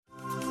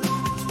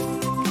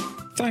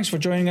Thanks for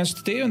joining us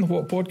today on the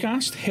What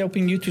Podcast,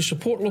 helping you to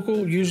support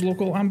local, use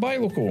local and buy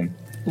local.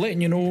 Letting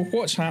you know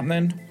what's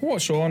happening,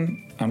 what's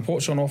on and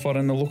what's on offer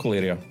in the local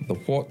area. The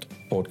What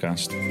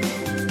Podcast.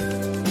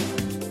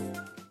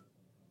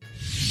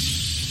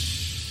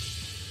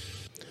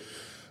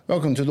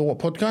 Welcome to the What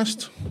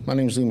Podcast. My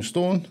name is Liam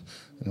Stone,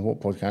 and the What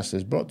Podcast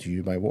is brought to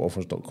you by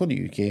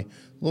whatoffers.co.uk,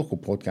 local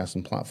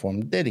podcasting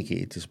platform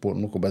dedicated to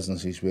supporting local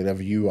businesses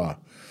wherever you are.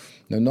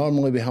 Now,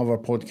 normally we have our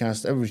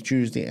podcast every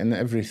Tuesday and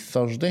every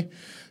Thursday.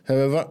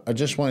 However, I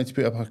just wanted to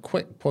put up a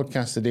quick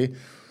podcast today,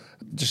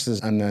 just as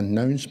an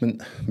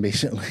announcement,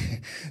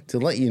 basically, to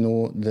let you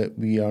know that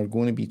we are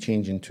going to be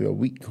changing to a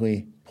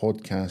weekly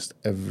podcast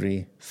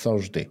every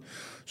Thursday.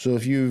 So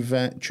if you've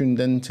tuned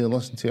in to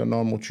listen to our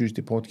normal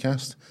Tuesday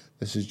podcast,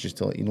 this is just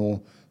to let you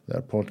know that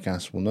our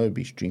podcast will now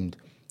be streamed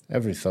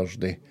every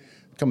Thursday,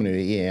 coming out at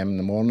 8 a.m. in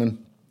the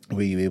morning,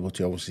 where you're able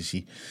to obviously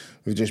see.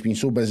 We've just been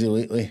so busy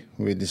lately,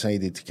 we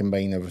decided to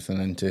combine everything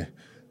into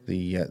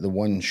the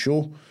one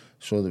show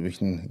so that we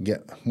can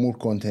get more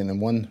content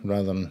in one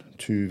rather than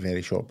two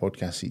very short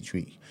podcasts each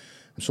week.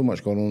 So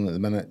much going on at the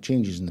minute,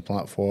 changes in the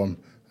platform,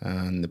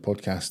 and the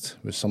podcast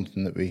was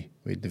something that we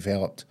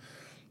developed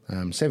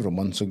several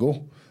months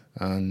ago,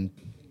 and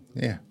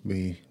yeah,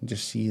 we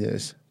just see that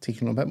it's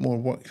taking a bit more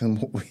work than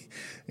what we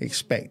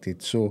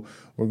expected. So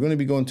we're going to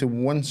be going to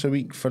once a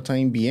week for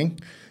time being,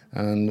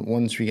 and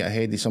once we get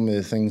ahead of some of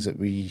the things that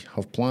we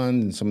have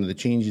planned and some of the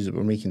changes that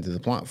we're making to the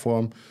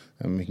platform,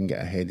 and we can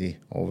get ahead of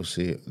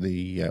obviously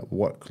the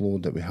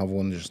workload that we have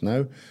on just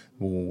now,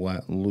 we'll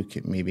look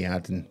at maybe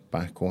adding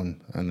back on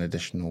an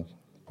additional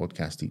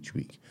podcast each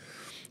week.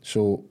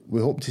 So we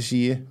hope to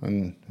see you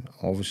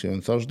obviously on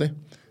Thursday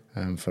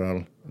for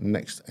our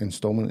next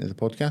instalment of the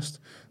podcast.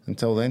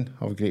 Until then,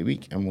 have a great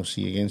week and we'll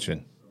see you again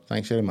soon.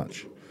 Thanks very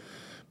much.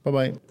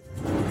 Bye-bye.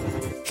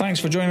 Thanks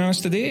for joining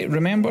us today.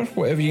 Remember,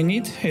 whatever you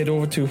need, head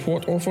over to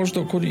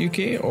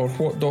whatoffers.co.uk or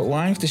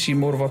what.live to see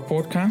more of our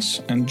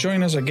podcasts, and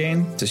join us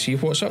again to see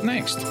what's up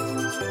next.